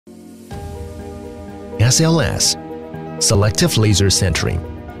SLS, Selective Laser Sintering,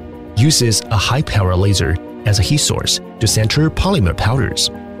 uses a high-power laser as a heat source to sinter polymer powders,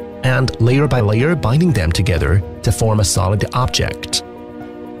 and layer by layer binding them together to form a solid object.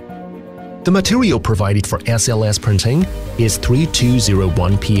 The material provided for SLS printing is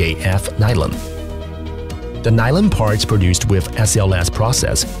 3201 PAF nylon. The nylon parts produced with SLS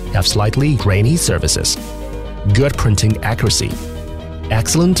process have slightly grainy surfaces, good printing accuracy,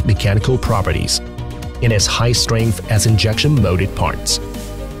 excellent mechanical properties, and as high strength as injection molded parts,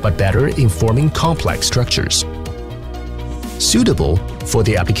 but better in forming complex structures. Suitable for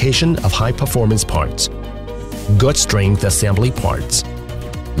the application of high-performance parts, good strength assembly parts,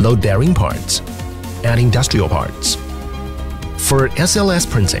 load-bearing parts, and industrial parts. For SLS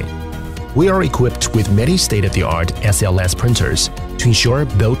printing, we are equipped with many state-of-the-art SLS printers to ensure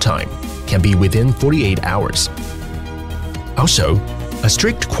build time can be within 48 hours. Also, a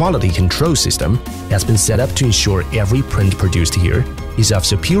strict quality control system has been set up to ensure every print produced here is of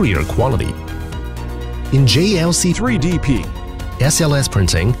superior quality. In JLC3DP, SLS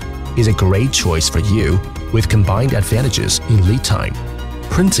printing is a great choice for you with combined advantages in lead time,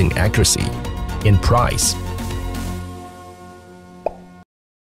 printing accuracy, and price.